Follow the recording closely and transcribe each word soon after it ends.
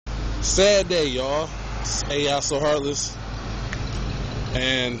Sad day, y'all. Hey, y'all so heartless.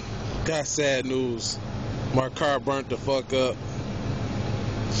 And got sad news. My car burnt the fuck up.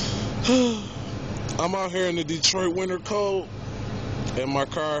 I'm out here in the Detroit winter cold, and my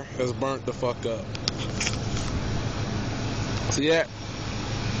car has burnt the fuck up. See that?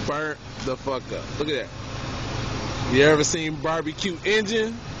 Burnt the fuck up. Look at that. You ever seen barbecue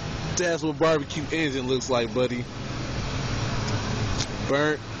engine? That's what barbecue engine looks like, buddy.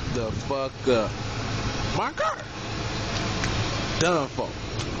 Burnt the fuck up. My car. Done for.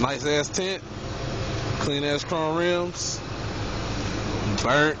 Nice ass tent. Clean ass chrome rims.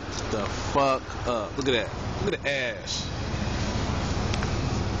 Burnt the fuck up. Look at that. Look at the ash.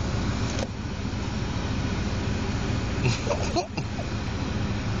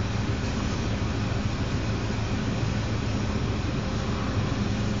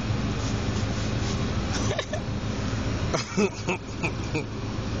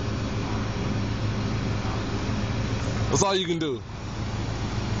 That's all you can do.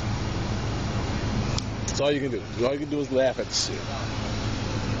 That's all you can do. All you can do is laugh at the shit.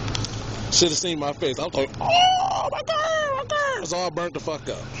 Should have seen my face. I was like, oh my God. It's all burnt the fuck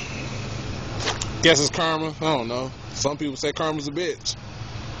up. Guess it's karma. I don't know. Some people say karma's a bitch.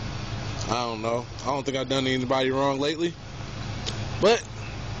 I don't know. I don't think I've done anybody wrong lately. But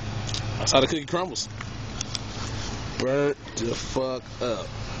that's how the cookie crumbles. Burnt the fuck up.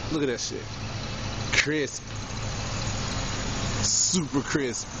 Look at that shit. Crisp. Super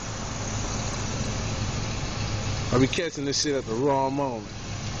crisp. I be catching this shit at the wrong moment.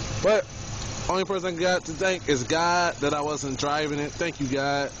 But only person I got to thank is God that I wasn't driving it. Thank you,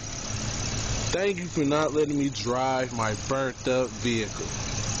 God. Thank you for not letting me drive my burnt up vehicle.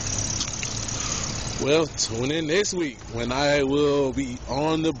 Well, tune in next week when I will be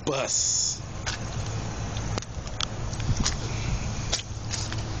on the bus.